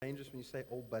you say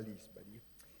old bullies, buddy.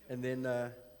 And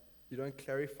then you don't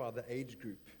clarify the age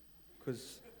group,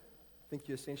 because I think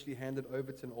you essentially handed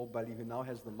over to an old bully who now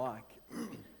has the mic.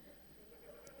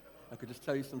 I could just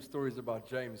tell you some stories about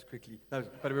James quickly. No,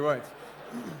 but we won't.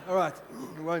 All right,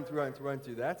 we won't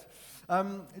do that.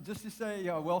 Just to say,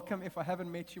 welcome. If I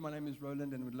haven't met you, my name is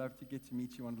Roland, and would love to get to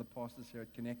meet you, one of the pastors here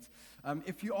at Connect.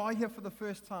 If you are here for the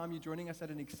first time, you're joining us at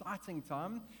an exciting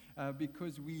time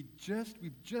because we've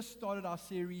just started our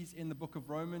series in the book of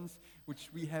Romans, which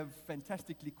we have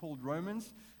fantastically called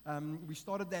Romans. We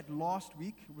started that last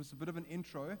week. It was a bit of an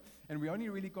intro, and we only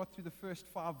really got through the first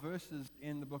 5 verses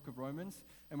in the book of Romans,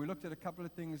 and we looked at a couple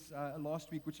of things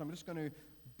last week, which I'm just going to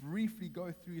briefly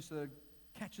go through so it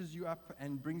catches you up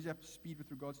and brings you up to speed with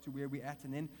regards to where we're at,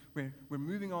 and then we're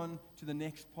moving on to the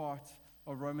next part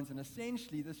of Romans, and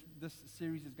essentially this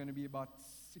series is going to be about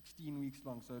 16 weeks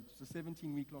long, so it's a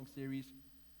 17-week-long series.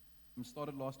 We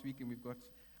started last week, and we've got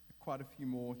quite a few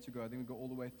more to go. I think we go all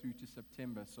the way through to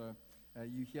September, so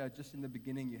you here just in the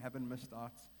beginning, you haven't missed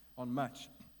out on much.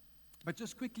 But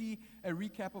just quickly, a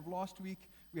recap of last week.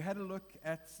 We had a look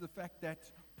at the fact that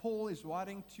Paul is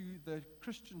writing to the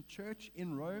Christian church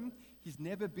in Rome. He's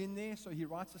never been there, so he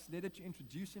writes this letter to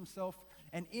introduce himself.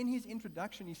 And in his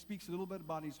introduction, he speaks a little bit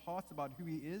about his heart, about who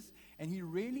he is. And he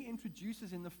really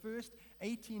introduces in the first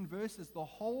 18 verses the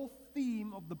whole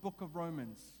theme of the book of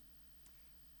Romans.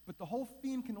 But the whole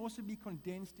theme can also be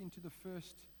condensed into the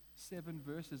first 7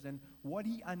 verses. And what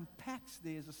he unpacks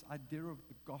there is this idea of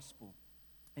the gospel.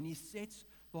 And he sets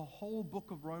the whole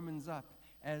book of Romans up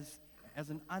as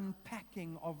an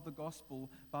unpacking of the gospel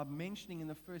by mentioning in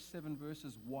the first 7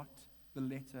 verses what the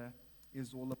letter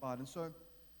is all about. And so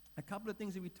a couple of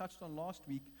things that we touched on last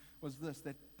week was this,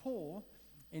 that Paul,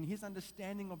 in his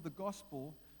understanding of the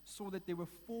gospel, saw that there were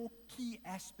 4 key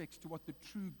aspects to what the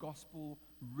true gospel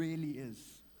really is.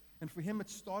 And for him, it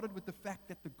started with the fact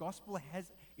that the gospel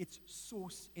has its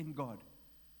source in God.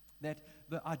 That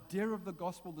the idea of the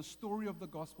gospel, the story of the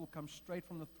gospel, comes straight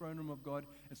from the throne room of God.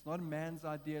 It's not a man's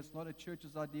idea. It's not a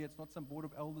church's idea. It's not some board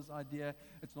of elders' idea.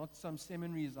 It's not some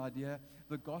seminary's idea.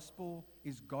 The gospel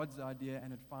is God's idea,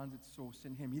 and it finds its source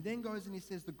in Him. He then goes and he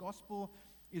says the gospel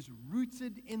is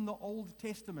rooted in the Old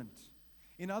Testament.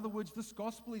 In other words, this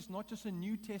gospel is not just a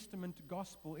New Testament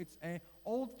gospel. It's an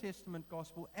Old Testament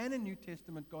gospel and a New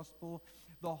Testament gospel.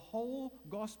 The whole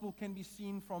gospel can be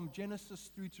seen from Genesis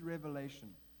through to Revelation.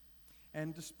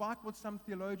 And despite what some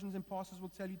theologians and pastors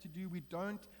will tell you to do, we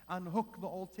don't unhook the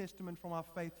Old Testament from our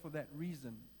faith for that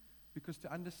reason. Because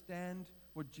to understand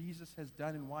what Jesus has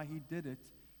done and why He did it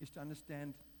is to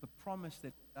understand the promise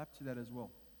that up to that as well.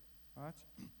 All right?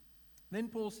 Then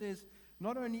Paul says,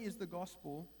 not only is the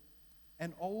gospel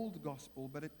an old gospel,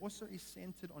 but it also is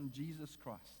centered on Jesus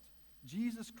Christ.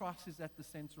 Jesus Christ is at the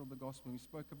center of the gospel. We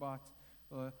spoke about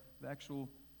the actual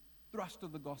thrust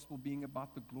of the gospel being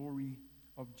about the glory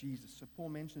of Jesus. So Paul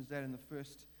mentions that in the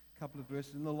first couple of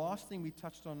verses. And the last thing we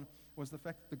touched on was the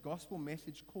fact that the gospel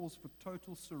message calls for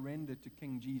total surrender to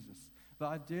King Jesus. The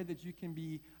idea that you can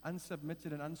be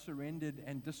unsubmitted and unsurrendered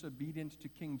and disobedient to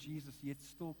King Jesus, yet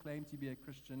still claim to be a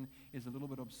Christian, is a little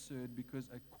bit absurd, because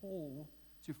a call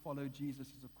to follow Jesus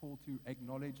is a call to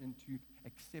acknowledge and to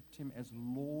accept Him as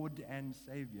Lord and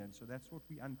Savior. And so that's what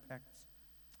we unpacked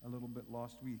a little bit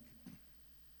last week.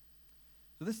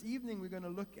 So this evening we're going to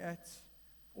look at,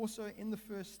 also in the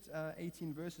first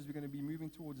 18 verses, we're going to be moving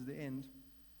towards the end.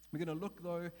 We're going to look,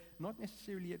 though, not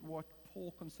necessarily at what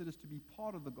Paul considers to be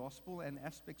part of the gospel and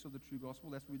aspects of the true gospel.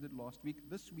 That's what we did last week.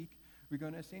 This week, we're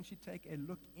going to essentially take a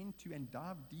look into and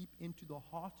dive deep into the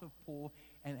heart of Paul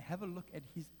and have a look at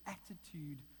his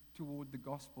attitude toward the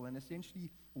gospel, and essentially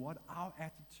what our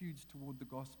attitudes toward the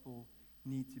gospel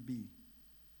need to be.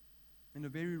 In a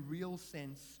very real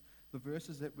sense, the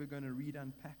verses that we're going to read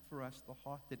unpack for us the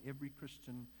heart that every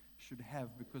Christian should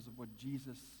have because of what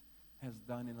Jesus has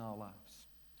done in our lives.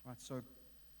 All right, so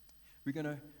we're going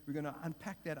to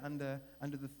unpack that under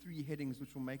the 3 headings,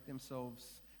 which will make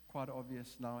themselves quite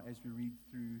obvious now as we read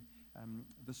through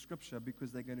the scripture,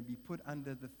 because they're going to be put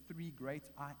under the 3 great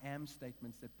I am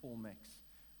statements that Paul makes.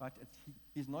 Right?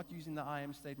 He's not using the I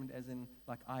am statement as in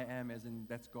like I am, as in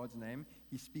that's God's name.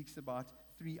 He speaks about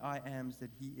 3 I ams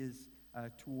that he is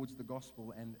towards the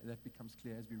gospel, and that becomes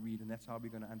clear as we read, and that's how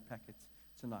we're going to unpack it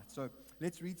tonight. So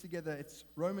let's read together. It's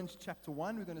Romans chapter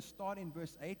 1. We're going to start in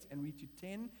verse 8 and read to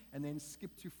 10, and then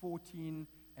skip to 14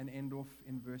 and end off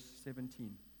in verse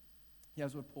 17.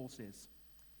 Here's what Paul says.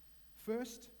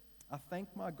 First, I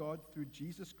thank my God through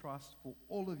Jesus Christ for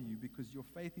all of you, because your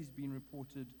faith is being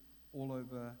reported all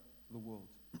over the world.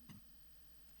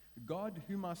 God,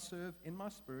 whom I serve in my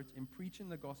spirit in preaching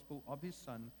the gospel of His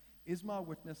Son, is my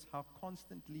witness how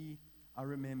constantly I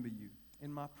remember you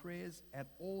in my prayers at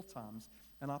all times,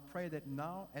 and I pray that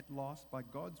now at last, by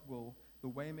God's will, the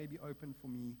way may be open for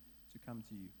me to come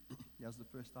to you. Here's the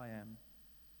first I am.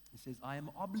 He says, I am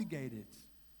obligated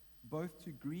both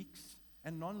to Greeks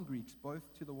and non-Greeks,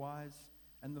 both to the wise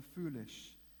and the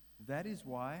foolish. That is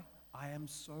why I am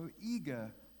so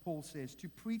eager, Paul says, to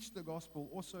preach the gospel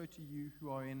also to you who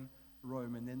are in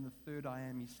Rome. And then the third I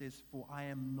am, he says, for I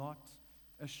am not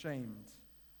ashamed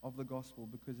of the gospel,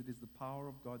 because it is the power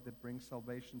of God that brings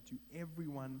salvation to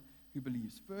everyone who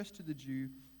believes, first to the Jew,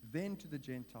 then to the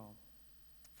Gentile.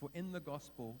 For in the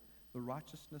gospel, the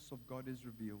righteousness of God is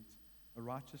revealed, a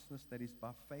righteousness that is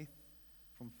by faith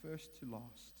from first to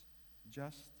last,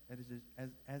 just as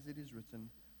it is written,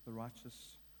 the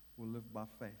righteous will live by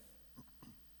faith.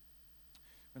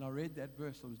 When I read that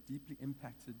verse, I was deeply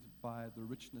impacted by the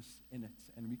richness in it.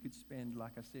 And we could spend,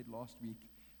 like I said last week,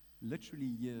 literally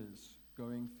years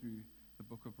going through the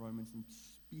book of Romans and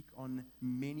speak on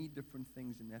many different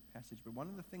things in that passage. But one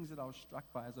of the things that I was struck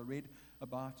by as I read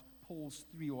about Paul's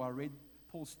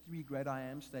three great I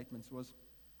am statements was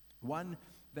one,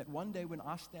 that one day when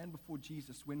I stand before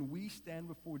Jesus, when we stand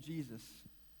before Jesus,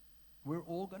 we're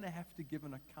all going to have to give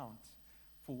an account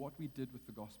for what we did with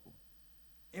the gospel.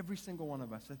 Every single one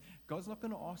of us. God's not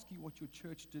going to ask you what your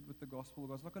church did with the gospel.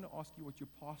 God's not going to ask you what your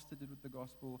pastor did with the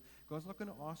gospel. God's not going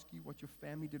to ask you what your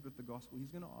family did with the gospel. He's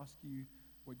going to ask you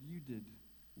what you did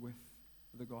with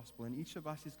the gospel. And each of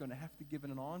us is going to have to give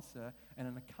an answer and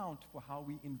an account for how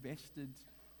we invested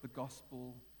the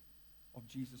gospel of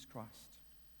Jesus Christ.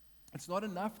 It's not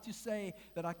enough to say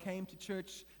that I came to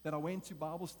church, that I went to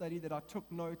Bible study, that I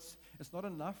took notes. It's not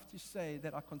enough to say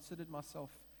that I considered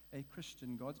myself a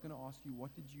Christian. God's going to ask you,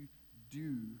 what did you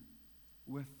do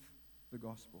with the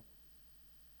gospel?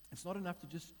 It's not enough to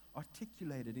just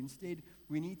articulate it. Instead,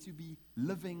 we need to be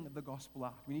living the gospel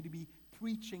out. We need to be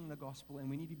preaching the gospel, and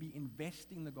we need to be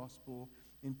investing the gospel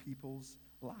in people's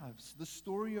lives. The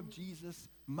story of Jesus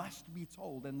must be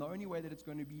told, and the only way that it's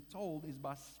going to be told is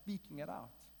by speaking it out.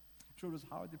 I'm sure it was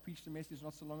Howard that preached a message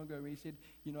not so long ago where he said,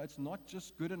 it's not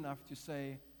just good enough to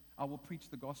say, I will preach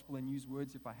the gospel and use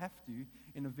words if I have to.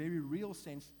 In a very real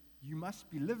sense, you must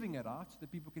be living it out so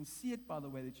that people can see it by the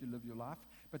way that you live your life,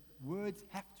 but words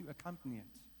have to accompany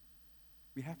it.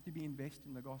 We have to be investing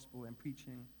in the gospel and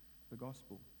preaching the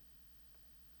gospel.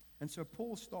 And so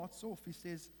Paul starts off, he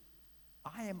says,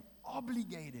 I am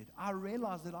obligated. I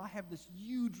realize that I have this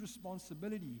huge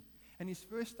responsibility. And his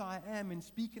first I am in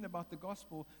speaking about the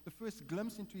gospel, the first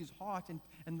glimpse into his heart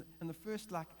and the first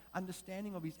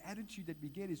understanding of his attitude that we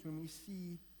get is when we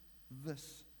see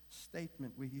this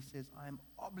statement where he says, I am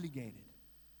obligated.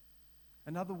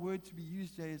 Another word to be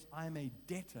used there is, I am a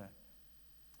debtor.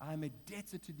 I am a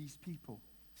debtor to these people.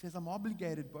 He says, I'm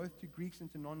obligated both to Greeks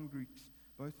and to non-Greeks,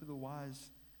 both to the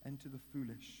wise and to the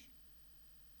foolish.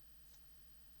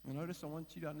 Now notice, I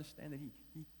want you to understand that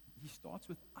he starts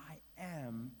with, I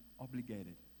am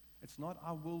obligated. It's not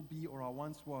I will be or I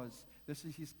once was. This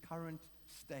is his current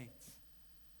state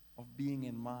of being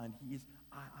in mind. He is,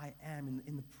 I am,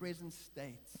 in the present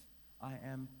state, I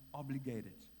am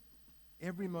obligated.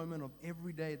 Every moment of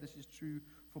every day, this is true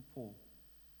for Paul.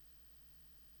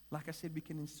 Like I said, we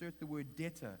can insert the word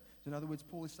debtor. So in other words,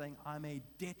 Paul is saying, I'm a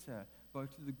debtor,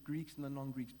 both to the Greeks and the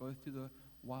non-Greeks, both to the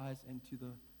wise and to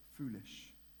the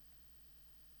foolish.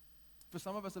 For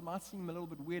some of us, it might seem a little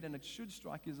bit weird, and it should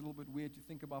strike you as a little bit weird to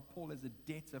think about Paul as a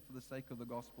debtor for the sake of the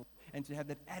gospel and to have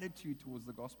that attitude towards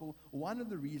the gospel. One of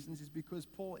the reasons is because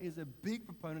Paul is a big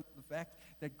proponent of the fact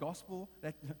that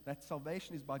that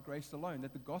salvation is by grace alone,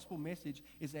 that the gospel message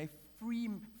is a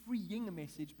freeing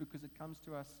message because it comes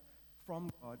to us from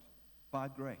God by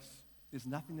grace. There's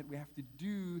nothing that we have to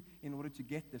do in order to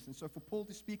get this. And so for Paul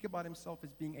to speak about himself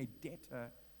as being a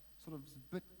debtor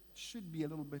should be a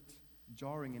little bit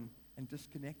jarring and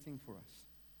disconnecting for us.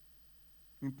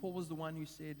 I mean, Paul was the one who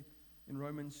said in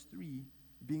Romans 3,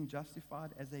 being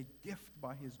justified as a gift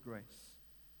by his grace.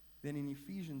 Then in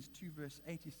Ephesians 2 verse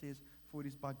 8 he says, for it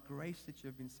is by grace that you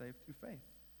have been saved through faith.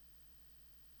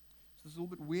 So it's a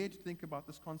little bit weird to think about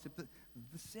this concept.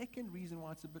 The second reason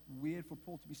why it's a bit weird for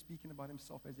Paul to be speaking about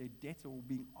himself as a debtor or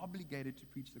being obligated to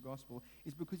preach the gospel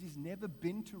is because he's never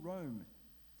been to Rome.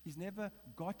 He's never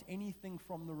got anything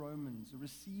from the Romans or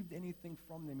received anything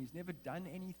from them. He's never done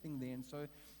anything there. And so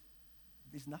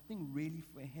there's nothing really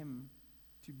for him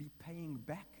to be paying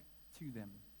back to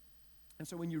them. And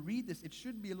so when you read this, it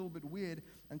should be a little bit weird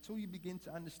until you begin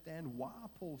to understand why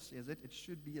Paul says it. It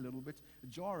should be a little bit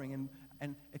jarring.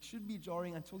 And it should be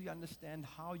jarring until you understand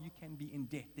how you can be in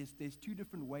debt. There's two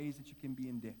different ways that you can be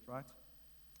in debt, right?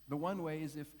 The one way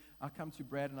is if I come to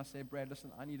Brad and I say, Brad,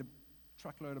 listen, I need a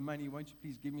truckload of money. Won't you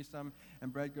please give me some?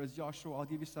 And Brad goes, yeah, sure, I'll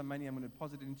give you some money. I'm going to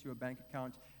deposit it into your bank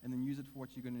account and then use it for what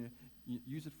you're going to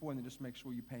use it for, and then just make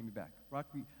sure you pay me back. Right?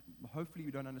 Hopefully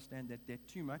we don't understand that debt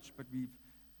too much, but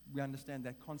we understand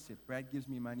that concept. Brad gives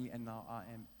me money, and now I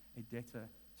am a debtor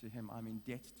to him. I'm in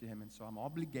debt to him, and so I'm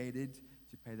obligated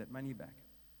to pay that money back.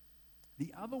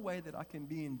 The other way that I can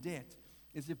be in debt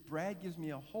is if Brad gives me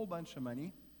a whole bunch of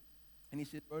money, and he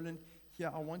said, Roland,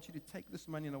 here, I want you to take this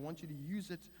money and I want you to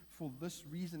use it for this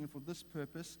reason, for this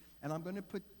purpose, and I'm going to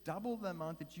put double the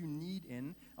amount that you need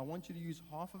in. I want you to use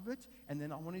half of it, and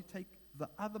then I want to take the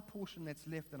other portion that's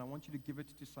left and I want you to give it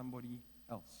to somebody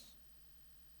else.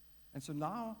 And so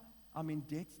now I'm in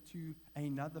debt to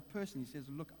another person. He says,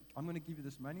 look, I'm going to give you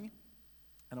this money,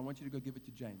 and I want you to go give it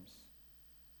to James.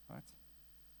 Right?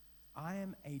 I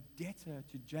am a debtor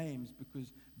to James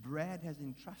because Brad has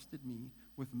entrusted me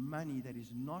with money that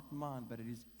is not mine, but it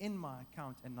is in my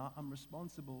account, and now I'm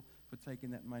responsible for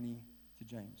taking that money to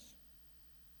James.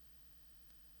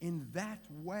 In that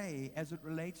way, as it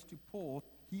relates to Paul,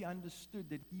 he understood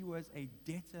that he was a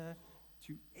debtor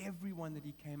to everyone that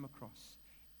he came across.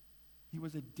 He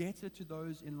was a debtor to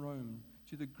those in Rome,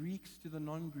 to the Greeks, to the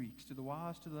non-Greeks, to the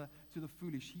wise, to the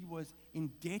foolish. He was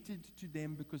indebted to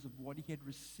them because of what he had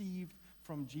received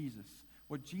from Jesus.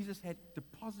 What Jesus had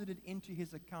deposited into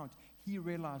his account, he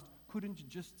realized couldn't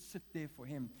just sit there for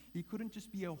him. He couldn't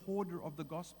just be a hoarder of the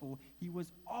gospel. He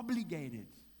was obligated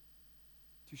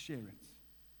to share it.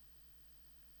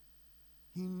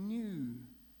 He knew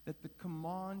that the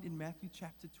command in Matthew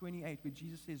chapter 28, where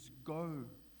Jesus says, go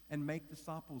and make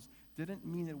disciples, didn't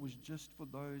mean it was just for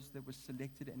those that were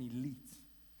selected and elite.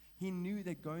 He knew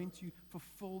that going to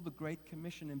fulfill the Great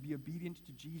Commission and be obedient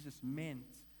to Jesus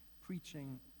meant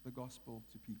preaching the gospel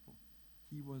to people.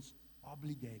 He was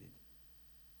obligated.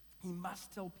 He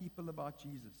must tell people about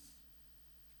Jesus.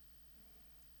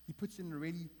 He puts it in a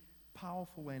really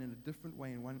powerful way and in a different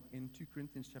way in 2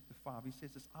 Corinthians chapter 5. He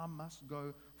says this, I must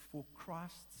go for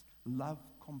Christ's love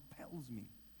compels me.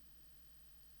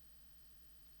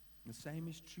 The same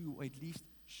is true, or at least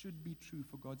should be true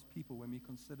for God's people when we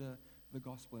consider the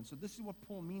gospel. And so this is what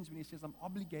Paul means when he says, I'm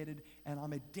obligated and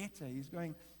I'm a debtor. He's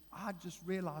going, I just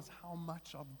realized how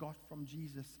much I've got from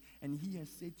Jesus. And he has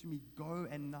said to me, go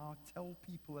and now tell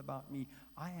people about me.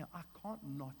 I can't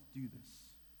not do this.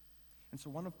 And so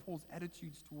one of Paul's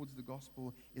attitudes towards the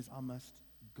gospel is, I must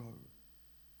go.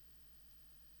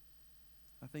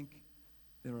 I think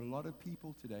there are a lot of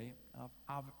people today,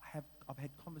 I've had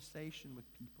conversation with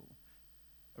people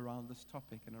around this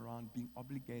topic and around being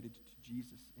obligated to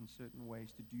Jesus in certain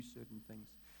ways to do certain things.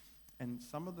 And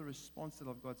some of the response that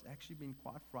I've got has actually been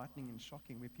quite frightening and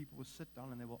shocking, where people will sit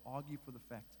down and they will argue for the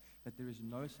fact that there is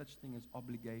no such thing as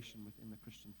obligation within the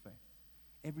Christian faith.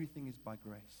 Everything is by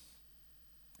grace.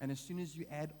 And as soon as you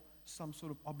add some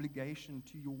sort of obligation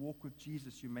to your walk with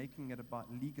Jesus, you're making it about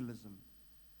legalism.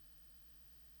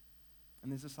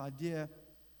 And there's this idea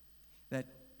that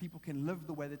people can live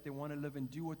the way that they want to live and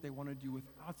do what they want to do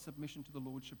without submission to the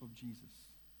lordship of Jesus.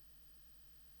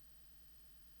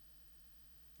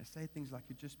 They say things like,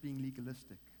 you're just being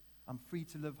legalistic. I'm free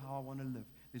to live how I want to live.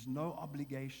 There's no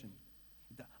obligation.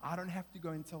 I don't have to go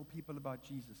and tell people about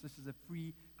Jesus. This is a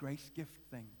free grace gift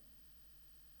thing.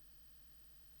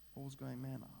 Paul's going,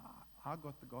 man, I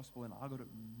got the gospel and I got it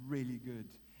really good.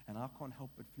 And I can't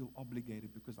help but feel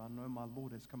obligated because I know my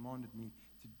Lord has commanded me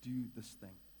to do this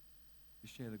thing, to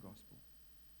share the gospel.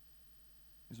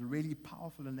 There's a really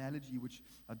powerful analogy which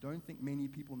I don't think many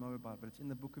people know about, but it's in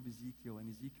the book of Ezekiel. And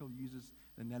Ezekiel uses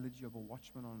the analogy of a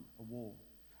watchman on a wall.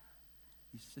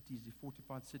 These cities, the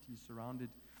fortified cities surrounded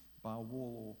by a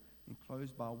wall or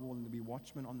enclosed by a wall, and there'll be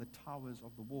watchmen on the towers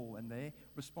of the wall. And their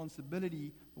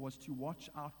responsibility was to watch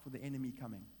out for the enemy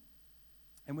coming.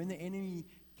 And when the enemy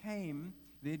came,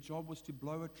 their job was to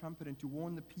blow a trumpet and to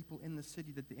warn the people in the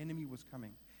city that the enemy was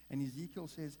coming. And Ezekiel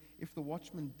says, if the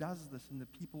watchman does this and the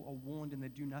people are warned and they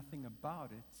do nothing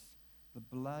about it, the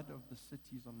blood of the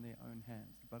cities on their own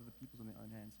hands, the blood of the people's on their own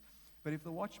hands. But if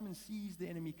the watchman sees the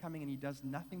enemy coming and he does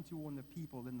nothing to warn the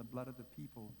people, then the blood of the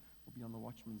people will be on the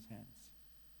watchman's hands.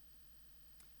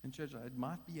 And church, it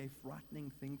might be a frightening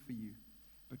thing for you,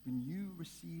 but when you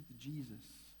received Jesus,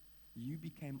 you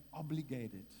became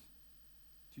obligated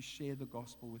to share the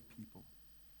gospel with people.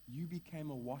 You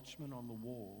became a watchman on the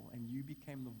wall, and you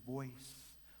became the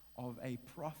voice of a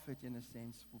prophet, in a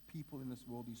sense, for people in this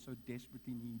world who so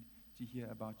desperately need to hear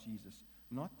about Jesus.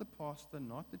 Not the pastor,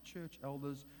 not the church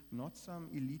elders, not some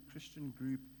elite Christian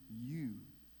group. You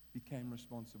became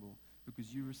responsible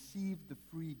because you received the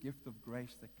free gift of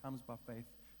grace that comes by faith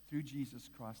through Jesus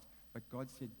Christ, But God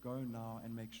said, go now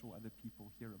and make sure other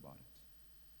people hear about it.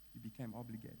 He became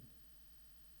obligated.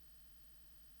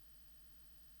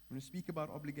 When we speak about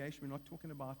obligation, we're not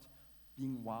talking about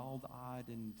being wild-eyed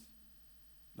and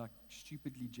like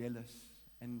stupidly jealous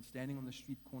and standing on the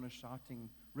street corner shouting,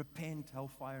 repent,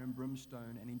 hellfire and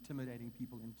brimstone, and intimidating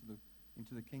people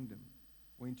into the kingdom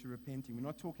or into repenting. We're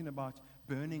not talking about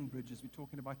burning bridges. We're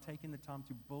talking about taking the time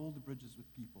to build bridges with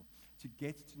people, to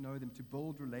get to know them, to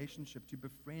build relationship, to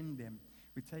befriend them.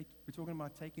 We're talking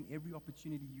about taking every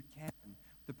opportunity you can.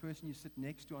 The person you sit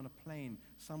next to on a plane,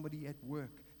 somebody at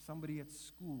work, somebody at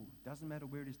school, doesn't matter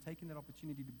where it is, taking that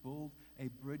opportunity to build a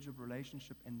bridge of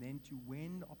relationship, and then to,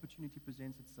 when the opportunity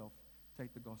presents itself,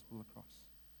 take the gospel across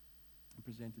and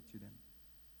present it to them.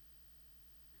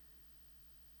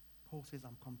 Paul says,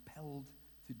 I'm compelled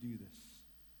to do this.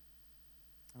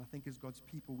 And I think as God's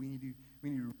people, we need to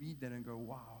read that and go,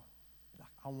 wow, like,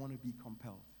 I want to be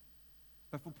compelled.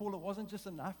 But for Paul, it wasn't just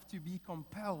enough to be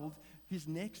compelled. His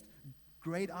next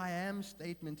great I am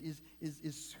statement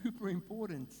is super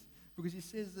important, because he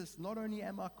says this, not only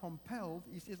am I compelled,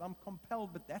 he says I'm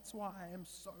compelled, but that's why I am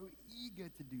so eager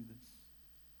to do this.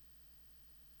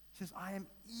 He says, I am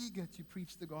eager to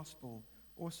preach the gospel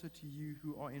also to you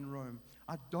who are in Rome.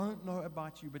 I don't know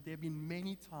about you, but there have been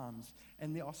many times,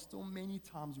 and there are still many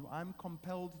times where I'm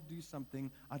compelled to do something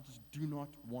I just do not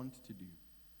want to do.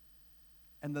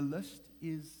 And the list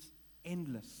is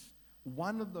endless.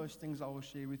 One of those things I will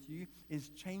share with you is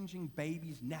changing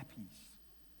babies' nappies.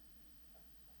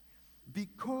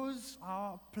 Because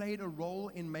I played a role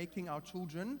in making our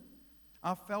children,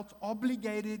 I felt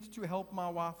obligated to help my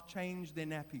wife change their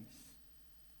nappies,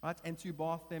 right? And to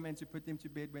bath them and to put them to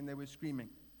bed when they were screaming.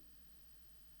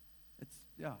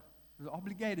 I was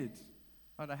obligated,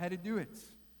 right? I had to do it.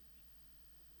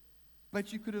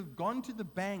 But you could have gone to the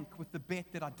bank with the bet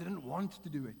that I didn't want to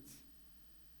do it.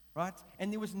 Right?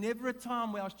 And there was never a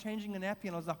time where I was changing a nappy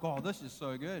and I was like, oh, this is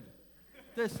so good.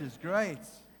 This is great.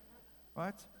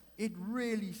 Right? It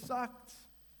really sucked.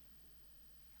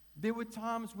 There were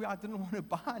times where I didn't want to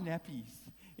buy nappies.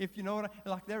 If you know what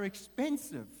like they're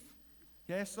expensive.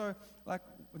 Okay, so like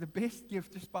the best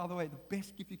gift, just by the way, the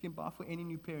best gift you can buy for any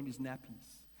new parent is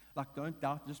nappies. Like don't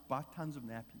doubt, just buy tons of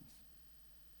nappies.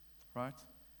 Right?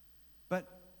 But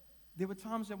there were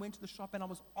times I went to the shop and I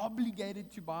was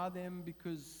obligated to buy them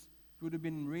because it would have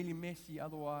been really messy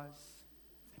otherwise.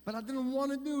 But I didn't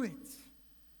want to do it.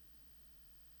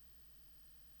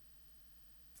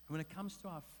 When it comes to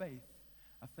our faith,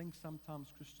 I think sometimes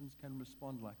Christians can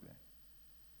respond like that.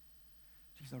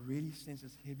 Jeez, I really sense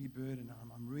this heavy burden.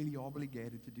 I'm really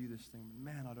obligated to do this thing.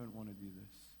 But man, I don't want to do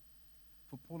this.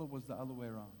 For Paul, it was the other way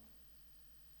around.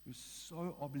 He was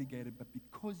so obligated, but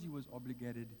because he was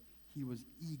obligated, he was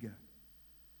eager.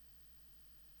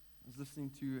 I was listening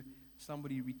to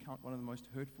somebody recount one of the most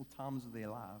hurtful times of their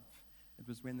life. It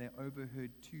was when they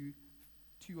overheard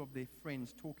two of their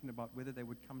friends talking about whether they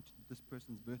would come to this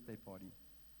person's birthday party.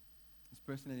 This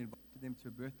person had invited them to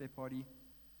a birthday party,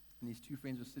 and these two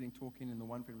friends were sitting talking, and the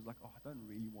one friend was like, oh, I don't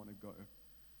really want to go.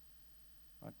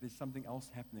 Right? There's something else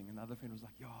happening. And the other friend was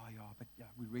like, but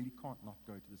we really can't not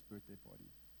go to this birthday party.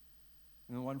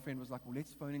 And the one friend was like, well,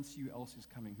 let's phone and see who else is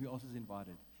coming, who else is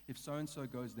invited. If so-and-so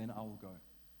goes, then I will go.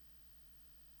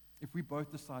 If we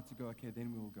both decide to go, okay,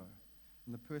 then we will go.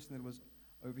 And the person that was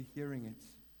overhearing it,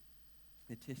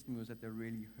 their testimony was that they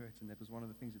really hurt, and that was one of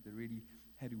the things that they really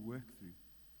had to work through.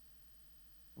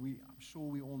 I'm sure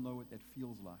we all know what that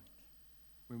feels like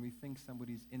when we think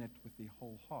somebody's in it with their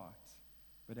whole heart,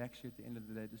 but actually at the end of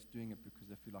the day just doing it because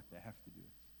they feel like they have to do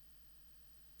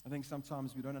it. I think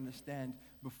sometimes we don't understand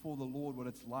before the Lord what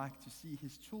it's like to see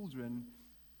his children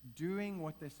doing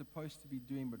what they're supposed to be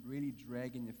doing, but really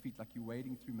dragging their feet like you're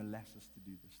wading through molasses to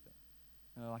do this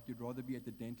thing. Like you'd rather be at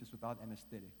the dentist without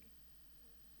anesthetic.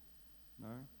 No?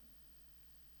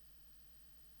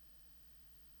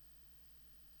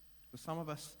 For some of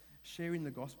us, sharing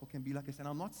the gospel can be like this. And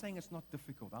I'm not saying it's not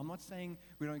difficult. I'm not saying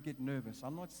we don't get nervous.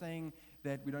 I'm not saying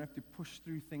that we don't have to push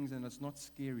through things and it's not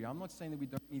scary. I'm not saying that we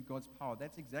don't need God's power.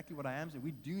 That's exactly what I am saying.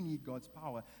 We do need God's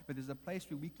power. But there's a place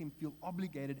where we can feel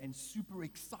obligated and super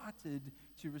excited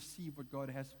to receive what God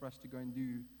has for us to go and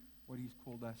do what he's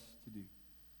called us to do.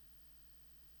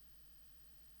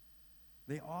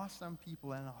 There are some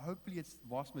people, and hopefully it's the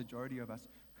vast majority of us,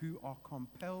 who are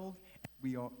compelled,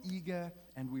 we are eager,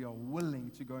 and we are willing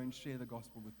to go and share the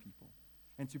gospel with people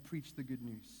and to preach the good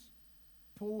news.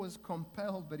 Paul was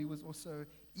compelled, but he was also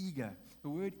eager. The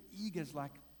word eager is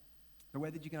like, the way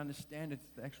that you can understand it,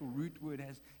 the actual root word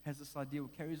has this idea, or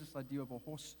carries this idea of a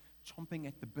horse chomping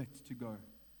at the bit to go,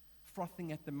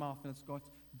 frothing at the mouth, and it's got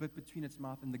a bit between its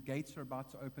mouth, and the gates are about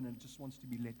to open, and it just wants to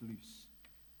be let loose.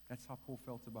 That's how Paul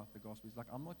felt about the gospel. He's like,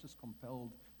 I'm not just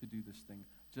compelled to do this thing.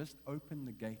 Just open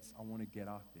the gates. I want to get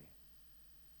out there.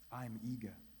 I am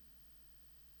eager.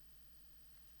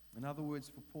 In other words,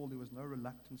 for Paul, there was no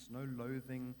reluctance, no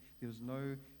loathing. There was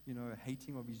no,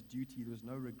 hating of his duty. There was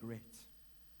no regret.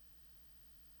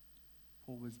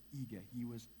 Paul was eager. He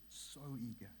was so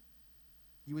eager.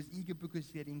 He was eager because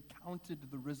he had encountered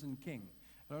the risen King.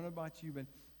 I don't know about you, but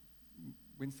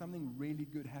when something really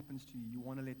good happens to you, you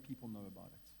want to let people know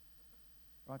about it.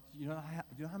 Right? Do you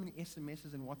know how many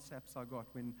SMSs and WhatsApps I got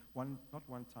when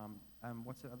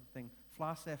what's the other thing?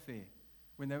 Fly Safair.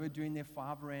 When they were doing their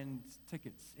R5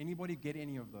 tickets. Anybody get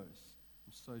any of those?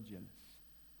 I'm so jealous.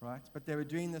 Right? But they were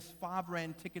doing this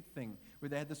R5 ticket thing where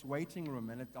they had this waiting room,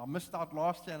 and I missed out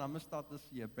last year and I missed out this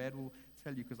year. Brad will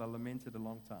tell you because I lamented a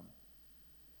long time.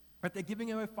 But they're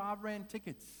giving away R5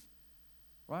 tickets.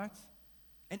 Right?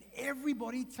 And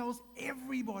everybody tells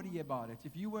everybody about it.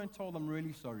 If you weren't told, I'm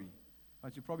really sorry.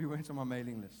 Right? You probably weren't on my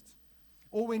mailing list.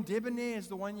 Or when Debonair is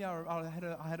the one year, I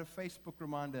had a Facebook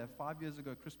reminder 5 years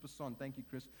ago. Chris Besson, thank you,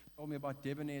 Chris, told me about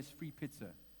Debonair's free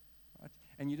pizza. Right?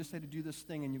 And you just had to do this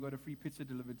thing and you got a free pizza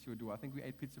delivered to your door. I think we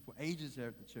ate pizza for ages here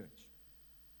at the church.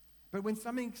 But when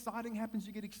something exciting happens,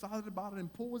 you get excited about it.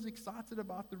 And Paul was excited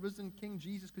about the risen King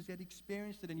Jesus because he had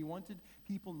experienced it and he wanted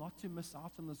people not to miss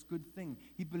out on this good thing.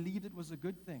 He believed it was a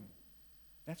good thing.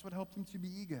 That's what helped him to be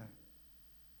eager.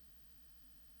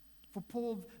 For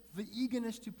Paul, the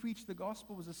eagerness to preach the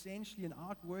gospel was essentially an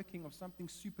outworking of something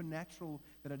supernatural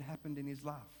that had happened in his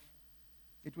life.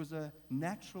 It was a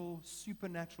natural,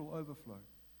 supernatural overflow.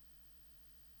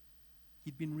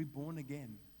 He'd been reborn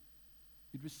again.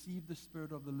 He'd received the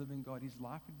Spirit of the living God. His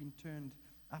life had been turned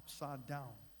upside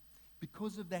down.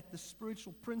 Because of that, the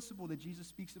spiritual principle that Jesus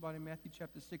speaks about in Matthew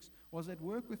chapter 6 was at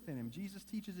work within him. Jesus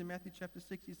teaches in Matthew chapter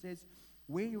 6, he says,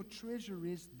 where your treasure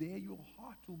is, there your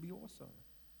heart will be also.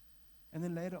 And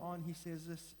then later on, he says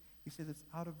this. He says it's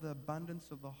out of the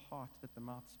abundance of the heart that the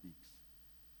mouth speaks.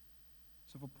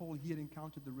 So for Paul, he had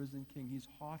encountered the risen King. His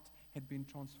heart had been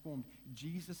transformed.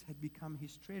 Jesus had become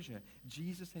his treasure.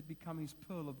 Jesus had become his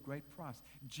pearl of great price.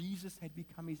 Jesus had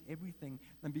become his everything.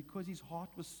 And because his heart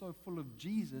was so full of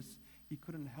Jesus, he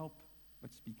couldn't help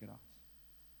but speak it out.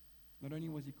 Not only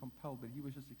was he compelled, but he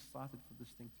was just excited for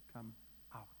this thing to come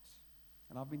out.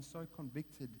 And I've been so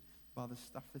convicted by the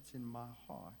stuff that's in my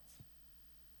heart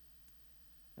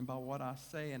and by what I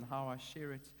say and how I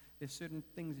share it. There's certain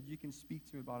things that you can speak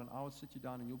to me about, and I will sit you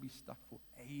down and you'll be stuck for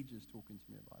ages talking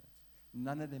to me about it.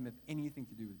 None of them have anything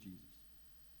to do with Jesus.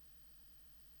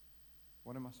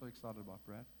 What am I so excited about,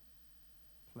 Brad?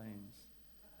 Planes.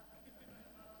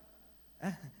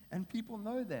 And people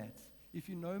know that. If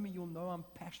you know me, you'll know I'm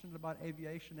passionate about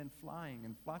aviation and flying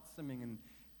and flight simming and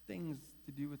things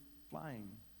to do with flying.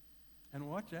 And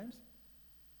what, James?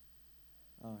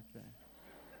 Okay.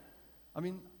 I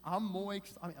mean, I'm more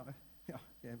excited.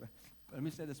 But let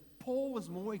me say this. Paul was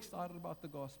more excited about the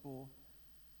gospel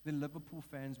than Liverpool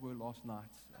fans were last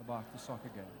night about the soccer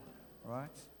game. All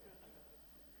right?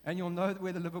 And you'll know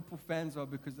where the Liverpool fans are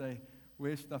because they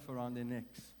wear stuff around their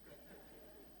necks.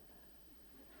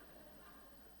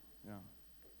 Yeah.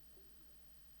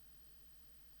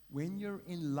 When you're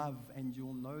in love, and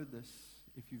you'll know this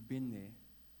if you've been there,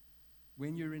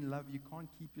 when you're in love, you can't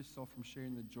keep yourself from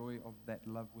sharing the joy of that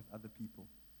love with other people.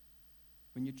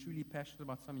 When you're truly passionate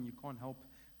about something, you can't help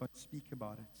but speak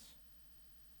about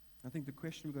it. I think the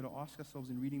question we've got to ask ourselves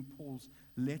in reading Paul's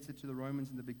letter to the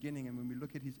Romans in the beginning, and when we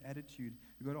look at his attitude,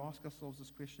 we've got to ask ourselves this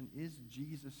question: is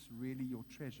Jesus really your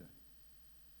treasure?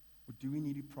 Or do we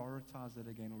need to prioritize that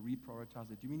again, or reprioritize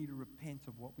it? Do we need to repent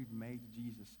of what we've made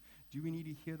Jesus? Do we need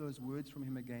to hear those words from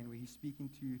him again where he's speaking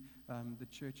to the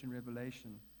church in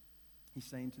Revelation? He's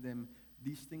saying to them,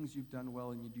 these things you've done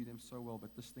well and you do them so well,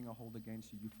 but this thing I hold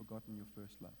against you, you've forgotten your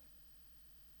first love.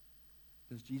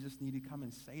 Does Jesus need to come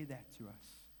and say that to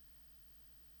us?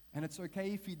 And it's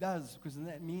okay if he does, because then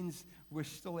that means we're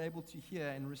still able to hear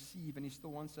and receive, and he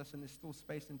still wants us, and there's still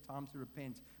space and time to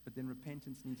repent, but then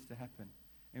repentance needs to happen.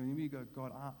 And when we go,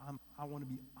 God,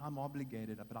 I'm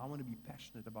obligated, but I want to be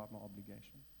passionate about my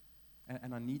obligation.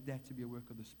 And I need that to be a work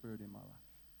of the Spirit in my life.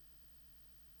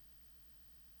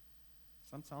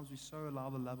 Sometimes we so allow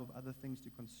the love of other things to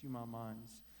consume our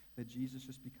minds that Jesus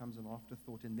just becomes an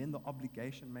afterthought, and then the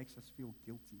obligation makes us feel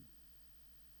guilty.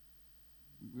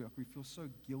 We feel so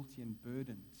guilty and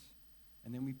burdened,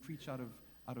 and then we preach out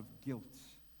of guilt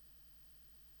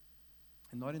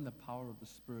and not in the power of the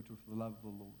Spirit or for the love of the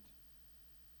Lord.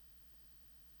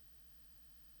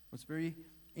 What's very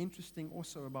interesting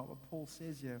also about what Paul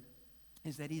says here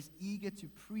is that he's eager to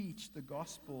preach the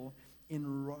gospel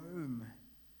in Rome.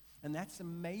 And that's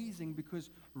amazing because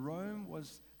Rome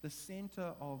was the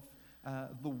center of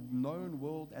the known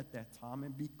world at that time.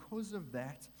 And because of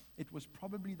that, it was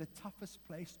probably the toughest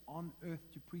place on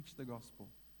earth to preach the gospel.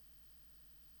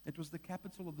 It was the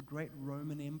capital of the great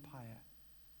Roman Empire.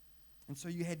 And so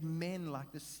you had men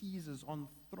like the Caesars on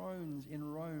thrones in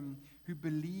Rome who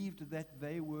believed that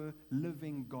they were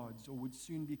living gods or would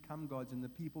soon become gods, and the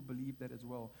people believed that as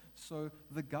well. So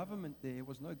the government there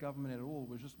was no government at all.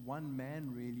 It was just one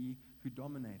man really who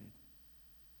dominated.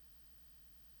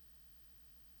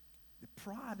 The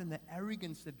pride and the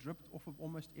arrogance that dripped off of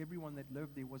almost everyone that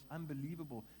lived there was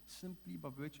unbelievable, simply by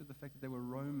virtue of the fact that they were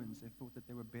Romans. They thought that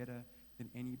they were better than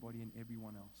anybody and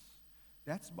everyone else.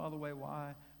 That's, by the way,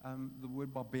 why the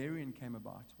word barbarian came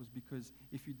about, was because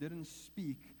if you didn't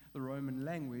speak the Roman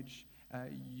language,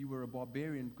 you were a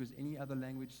barbarian, because any other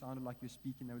language sounded like you're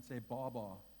speaking, they would say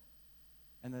barbar.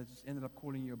 And they just ended up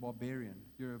calling you a barbarian.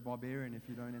 You're a barbarian if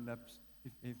you don't end up,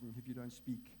 if you don't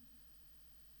speak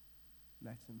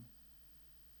Latin.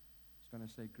 I was going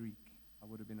to say Greek. I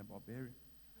would have been a barbarian.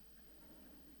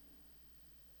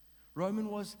 Roman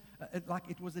was like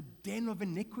it was a den of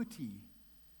iniquity.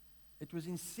 It was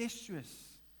incestuous.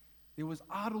 There was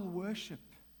idol worship.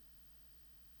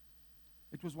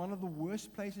 It was one of the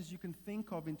worst places you can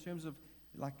think of in terms of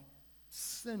like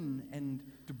sin and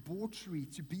debauchery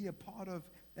to be a part of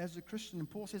as a Christian. And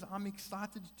Paul says, I'm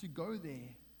excited to go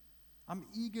there. I'm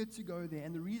eager to go there.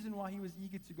 And the reason why he was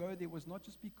eager to go there was not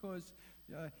just because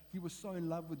he was so in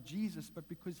love with Jesus, but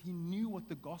because he knew what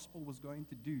the gospel was going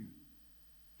to do.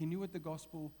 He knew what the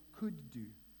gospel could do.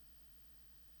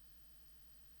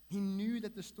 He knew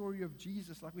that the story of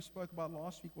Jesus, like we spoke about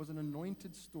last week, was an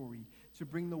anointed story to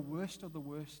bring the worst of the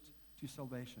worst to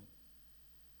salvation.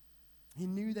 He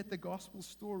knew that the gospel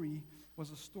story was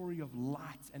a story of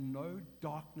light, and no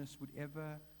darkness would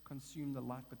ever consume the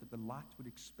light, but that the light would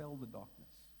expel the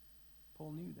darkness.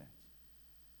 Paul knew that.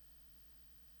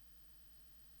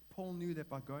 Paul knew that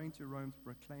by going to Rome to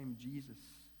proclaim Jesus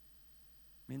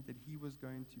meant that he was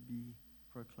going to be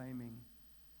proclaiming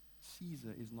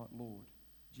Caesar is not Lord.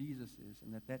 Jesus is,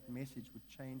 and that message would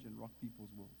change and rock people's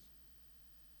worlds.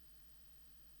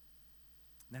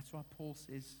 And that's why Paul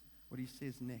says what he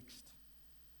says next.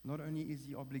 Not only is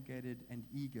he obligated and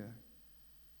eager,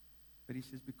 but he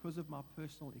says, because of my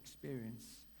personal experience,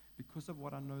 because of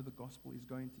what I know the gospel is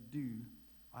going to do,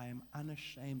 I am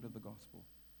unashamed of the gospel.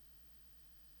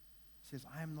 He says,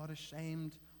 I am not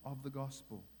ashamed of the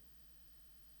gospel.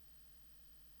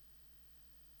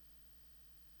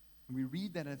 And we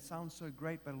read that and it sounds so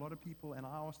great, but a lot of people, and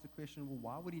I ask the question, well,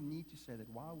 why would he need to say that?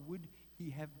 Why would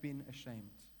he have been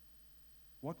ashamed?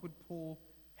 What would Paul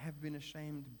have been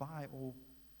ashamed by? Or,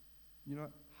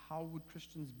 how would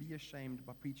Christians be ashamed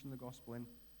by preaching the gospel? And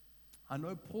I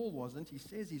know Paul wasn't. He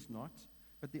says he's not.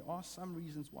 But there are some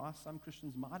reasons why some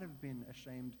Christians might have been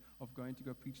ashamed of going to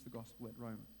go preach the gospel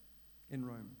in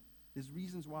Rome. There's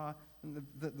reasons why, and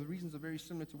the reasons are very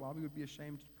similar to why we would be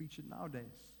ashamed to preach it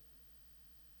nowadays.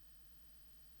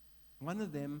 One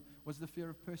of them was the fear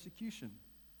of persecution.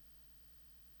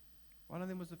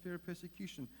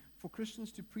 For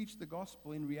Christians to preach the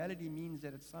gospel in reality means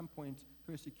that at some point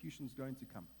persecution is going to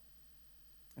come.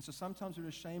 And so sometimes we're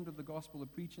ashamed of the gospel,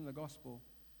 of preaching the gospel,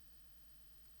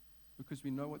 because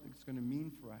we know what it's going to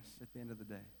mean for us at the end of the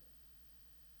day.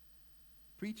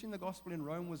 Preaching the gospel in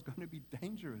Rome was going to be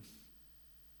dangerous.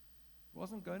 It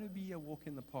wasn't going to be a walk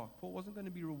in the park. Paul wasn't going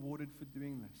to be rewarded for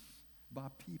doing this by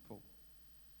people.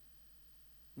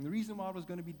 And the reason why it was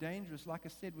going to be dangerous, like I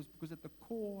said, was because at the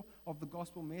core of the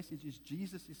gospel message is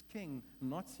Jesus is king,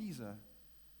 not Caesar.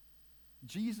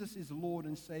 Jesus is Lord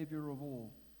and Savior of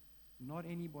all, not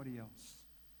anybody else.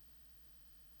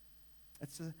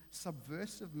 It's a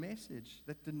subversive message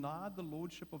that denied the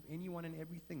lordship of anyone and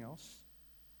everything else.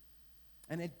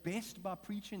 And at best, by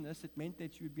preaching this, it meant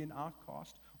that you'd be an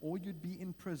outcast, or you'd be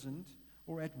imprisoned,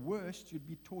 or at worst, you'd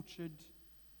be tortured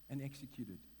and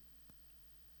executed.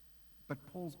 But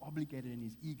Paul's obligated and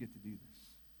he's eager to do this.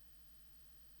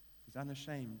 He's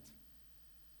unashamed.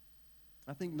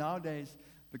 I think nowadays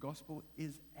the gospel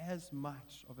is as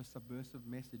much of a subversive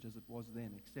message as it was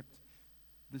then, except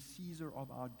the Caesar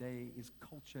of our day is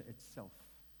culture itself.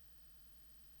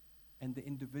 And the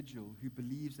individual who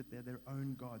believes that they're their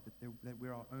own God, that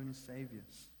we're our own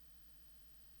saviors.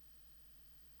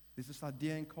 There's this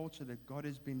idea in culture that God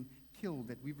has been killed,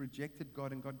 that we've rejected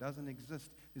God and God doesn't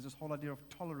exist. There's this whole idea of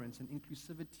tolerance and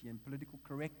inclusivity and political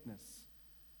correctness.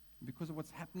 And because of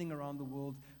what's happening around the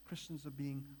world, Christians are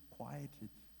being quieted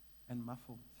and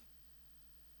muffled.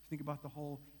 If you think about the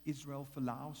whole Israel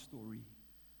Folau story,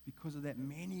 Because of that,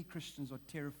 many Christians are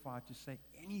terrified to say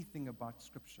anything about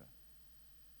Scripture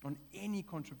on any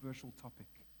controversial topic.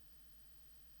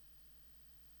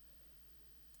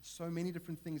 So many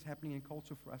different things happening in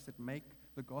culture for us that make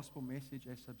the gospel message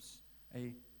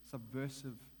a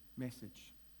subversive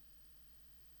message.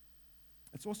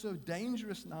 It's also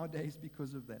dangerous nowadays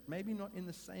because of that. Maybe not in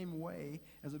the same way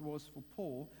as it was for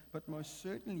Paul, but most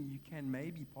certainly you can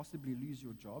possibly lose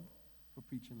your job for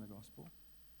preaching the gospel.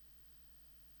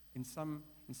 In some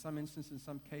instances, in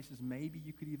some cases, maybe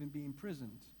you could even be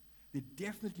imprisoned. There are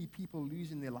definitely people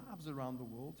losing their lives around the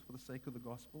world for the sake of the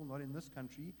gospel, not in this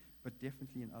country, but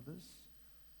definitely in others.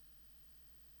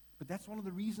 But that's one of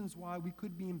the reasons why we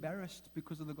could be embarrassed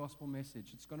because of the gospel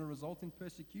message. It's going to result in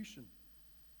persecution.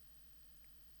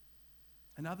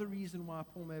 Another reason why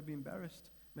Paul may be embarrassed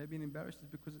is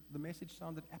because the message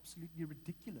sounded absolutely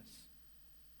ridiculous.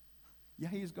 Yeah,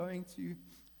 he is going to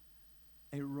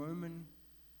a Roman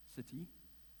city,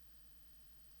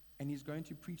 and he's going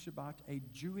to preach about a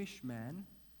Jewish man.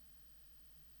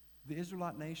 The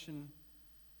Israelite nation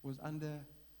was under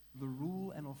the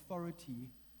rule and authority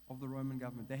of the Roman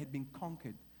government. They had been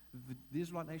conquered. The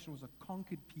Israelite nation was a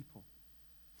conquered people.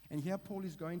 And here Paul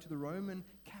is going to the Roman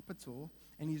capital,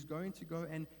 and he's going to go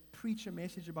and preach a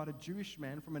message about a Jewish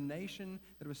man from a nation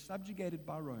that was subjugated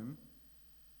by Rome.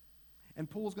 And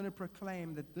Paul's going to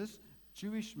proclaim that this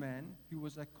Jewish man, who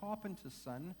was a carpenter's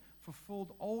son,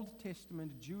 fulfilled Old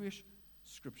Testament Jewish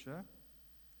scripture,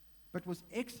 but was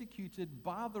executed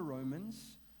by the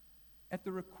Romans at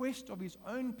the request of his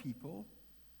own people,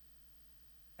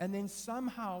 and then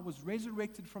somehow was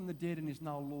resurrected from the dead and is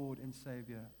now Lord and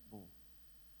Savior of all.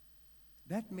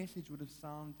 That message would have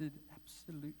sounded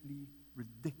absolutely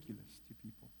ridiculous to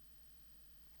people.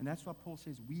 And that's why Paul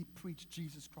says, we preach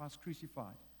Jesus Christ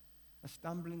crucified, a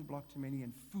stumbling block to many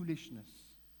and foolishness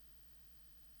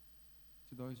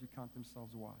to those who count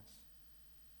themselves wise.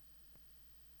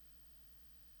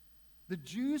 The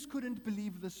Jews couldn't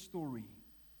believe this story,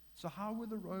 so how were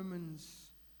the Romans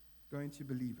going to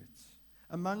believe it?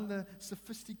 Among the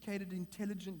sophisticated,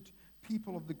 intelligent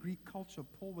people of the Greek culture,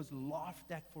 Paul was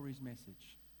laughed at for his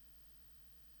message.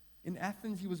 In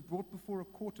Athens, he was brought before a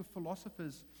court of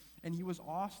philosophers, and he was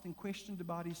asked and questioned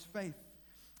about his faith.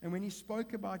 And when he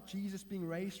spoke about Jesus being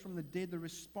raised from the dead, the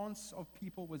response of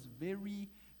people was very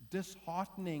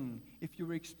disheartening if you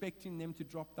were expecting them to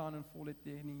drop down and fall at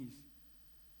their knees.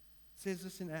 It says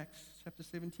this in Acts chapter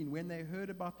 17, when they heard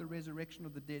about the resurrection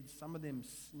of the dead, some of them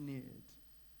sneered.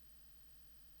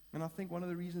 And I think one of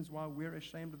the reasons why we're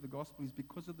ashamed of the gospel is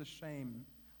because of the shame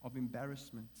of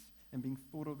embarrassment and being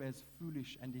thought of as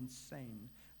foolish and insane,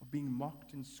 of being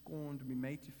mocked and scorned and being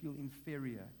made to feel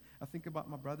inferior. I think about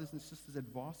my brothers and sisters at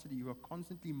varsity who are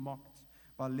constantly mocked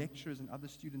by lecturers and other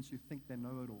students who think they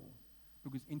know it all,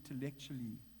 because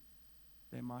intellectually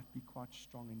they might be quite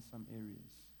strong in some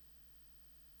areas.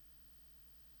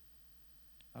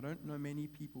 I don't know many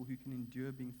people who can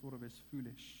endure being thought of as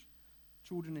foolish.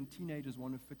 Children and teenagers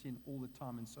want to fit in all the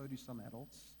time, and so do some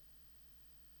adults.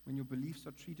 When your beliefs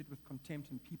are treated with contempt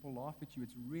and people laugh at you,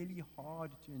 it's really hard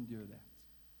to endure that.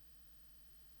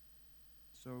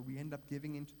 So we end up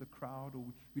giving into the crowd, or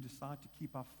we decide to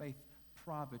keep our faith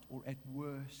private, or at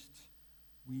worst,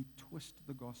 we twist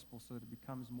the gospel so that it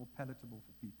becomes more palatable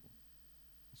for people,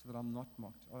 so that I'm not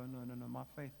mocked. Oh, no, my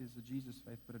faith is a Jesus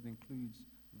faith, but it includes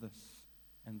this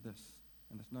and this.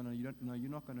 And this, no, you don't. No, you're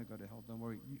not going to go to hell. Don't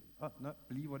worry. No,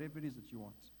 believe whatever it is that you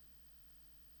want.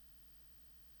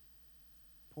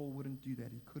 Paul wouldn't do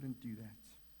that. He couldn't do that.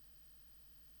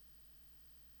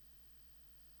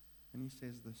 And he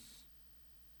says this.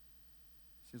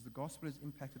 He says, the gospel has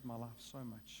impacted my life so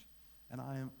much, and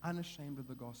I am unashamed of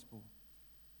the gospel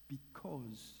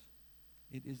because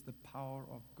it is the power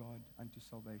of God unto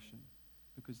salvation,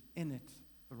 because in it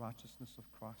the righteousness of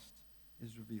Christ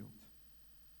is revealed.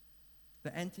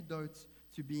 The antidote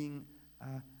to being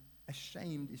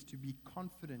ashamed is to be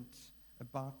confident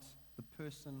about the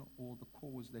person or the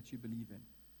cause that you believe in.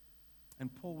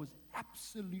 And Paul was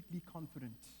absolutely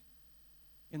confident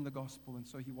in the gospel, and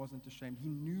so he wasn't ashamed. He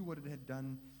knew what it had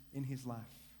done in his life.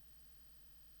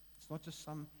 It's not just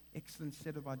some excellent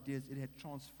set of ideas, it had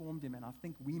transformed him. And I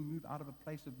think we move out of a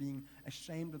place of being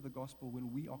ashamed of the gospel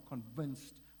when we are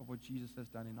convinced of what Jesus has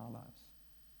done in our lives.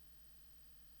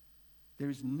 There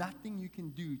is nothing you can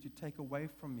do to take away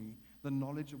from me the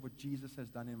knowledge of what Jesus has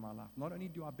done in my life. Not only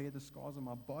do I bear the scars on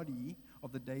my body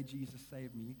of the day Jesus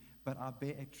saved me, but I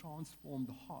bear a transformed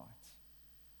heart.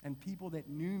 And people that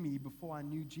knew me before I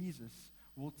knew Jesus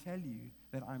will tell you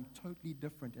that I'm totally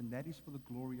different, and that is for the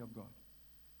glory of God.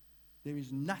 There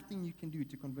is nothing you can do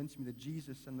to convince me that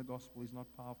Jesus and the gospel is not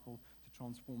powerful to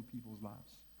transform people's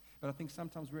lives. But I think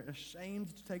sometimes we're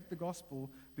ashamed to take the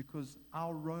gospel because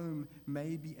our Rome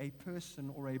may be a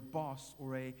person or a boss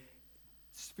or a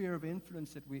sphere of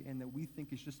influence that we're in that we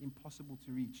think is just impossible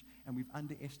to reach, and we've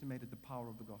underestimated the power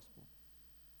of the gospel.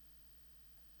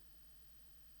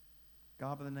 A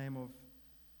guy by the name of,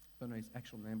 I don't know his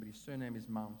actual name, but his surname is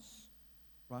Mounce,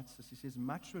 writes this. He says,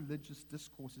 much religious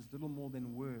discourse is little more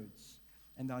than words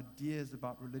and ideas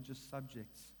about religious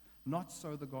subjects. Not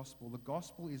so the gospel. The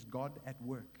gospel is God at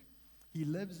work. He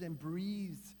lives and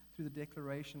breathes through the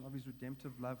declaration of his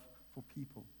redemptive love for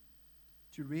people.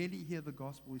 To really hear the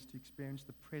gospel is to experience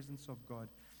the presence of God.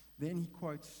 Then he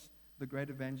quotes the great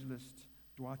evangelist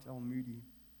Dwight L. Moody,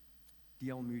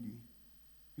 D.L. Moody,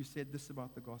 who said this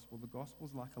about the gospel. The gospel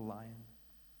is like a lion.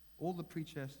 All the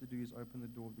preacher has to do is open the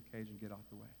door of the cage and get out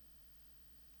the way.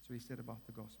 So he said about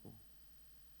the gospel.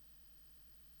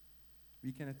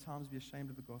 We can at times be ashamed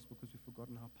of the gospel because we've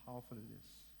forgotten how powerful it is.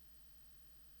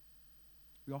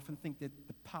 We often think that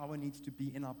the power needs to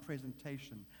be in our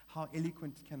presentation. How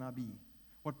eloquent can I be?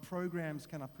 What programs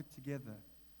can I put together?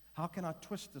 How can I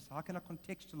twist this? How can I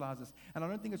contextualize this? And I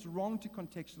don't think it's wrong to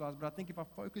contextualize, but I think if our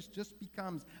focus just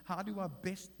becomes, how do I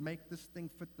best make this thing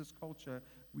fit this culture,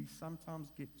 we sometimes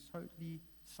get totally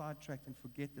sidetracked and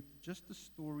forget that just the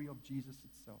story of Jesus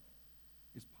itself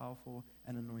is powerful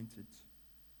and anointed.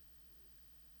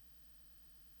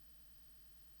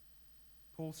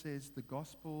 Paul says the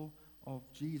gospel of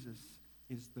Jesus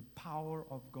is the power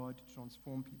of God to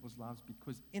transform people's lives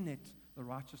because in it, the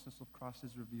righteousness of Christ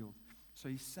is revealed. So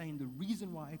he's saying the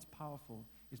reason why it's powerful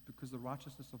is because the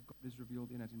righteousness of God is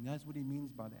revealed in it. And that's what he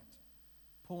means by that.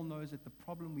 Paul knows that the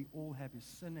problem we all have is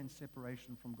sin and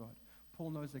separation from God. Paul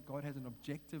knows that God has an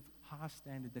objective, high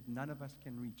standard that none of us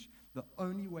can reach. The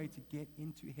only way to get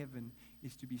into heaven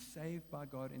is to be saved by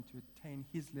God and to attain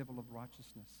his level of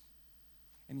righteousness.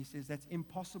 And he says that's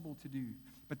impossible to do.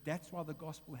 But that's why the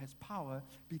gospel has power,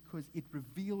 because it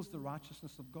reveals the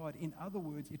righteousness of God. In other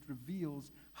words, it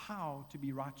reveals how to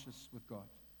be righteous with God.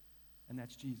 And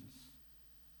that's Jesus.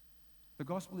 The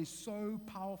gospel is so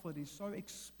powerful, it is so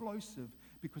explosive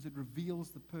because it reveals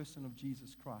the person of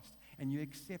Jesus Christ. And you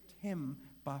accept him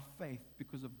by faith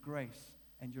because of grace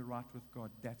and you're right with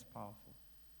God. That's powerful.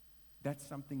 That's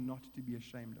something not to be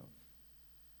ashamed of.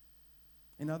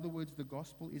 In other words, the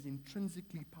gospel is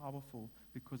intrinsically powerful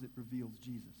because it reveals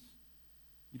Jesus.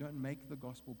 You don't make the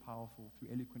gospel powerful through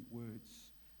eloquent words,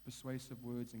 persuasive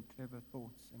words, and clever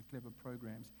thoughts and clever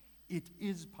programs. It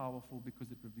is powerful because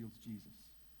it reveals Jesus.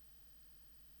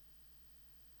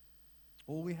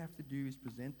 All we have to do is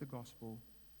present the gospel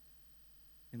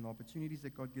in the opportunities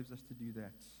that God gives us to do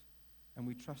that. And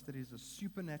we trust that it is a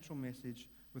supernatural message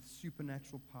with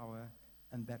supernatural power,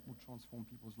 and that will transform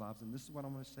people's lives. And this is what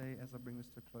I'm going to say as I bring this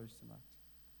to a close tonight.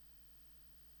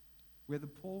 Whether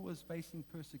Paul was facing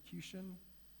persecution,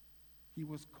 he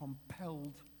was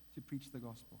compelled to preach the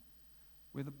gospel.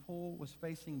 Whether Paul was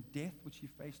facing death, which he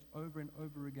faced over and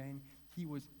over again, he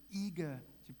was eager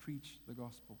to preach the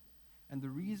gospel. And the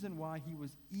reason why he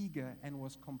was eager and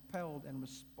was compelled and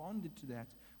responded to that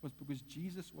was because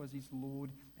Jesus was his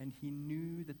Lord, and he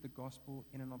knew that the gospel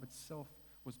in and of itself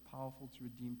was powerful to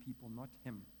redeem people, not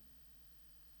him.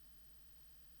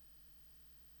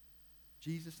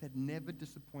 Jesus had never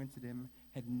disappointed him,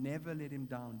 had never let him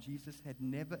down. Jesus had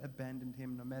never abandoned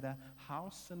him, no matter how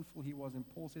sinful he was. And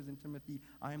Paul says in Timothy,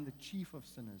 I am the chief of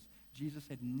sinners. Jesus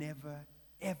had never,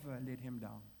 ever let him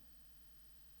down.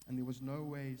 And there was no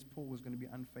ways Paul was going to be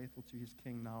unfaithful to his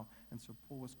king now. And so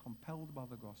Paul was compelled by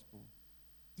the gospel,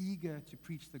 eager to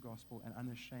preach the gospel and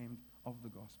unashamed of the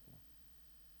gospel.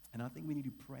 And I think we need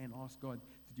to pray and ask God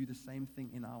to do the same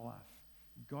thing in our life.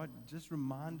 God, just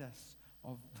remind us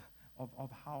of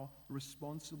how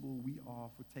responsible we are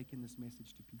for taking this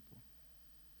message to people.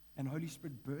 And Holy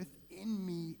Spirit, birth in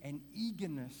me an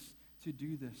eagerness to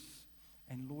do this.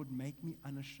 And Lord, make me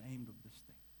unashamed of this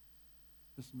thing.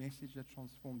 This message that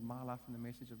transformed my life and the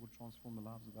message that will transform the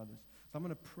lives of others. So I'm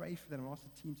going to pray for that. I'm going to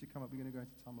ask the team to come up. We're going to go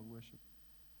into time of worship.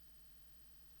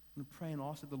 I'm going to pray and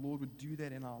ask that the Lord would do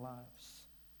that in our lives.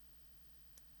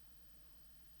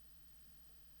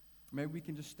 Maybe we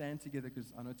can just stand together,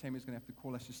 because I know Tammy's going to have to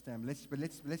call us to stand. But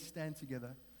let's stand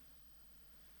together.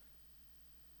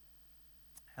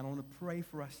 And I want to pray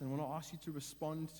for us, and I want to ask you to respond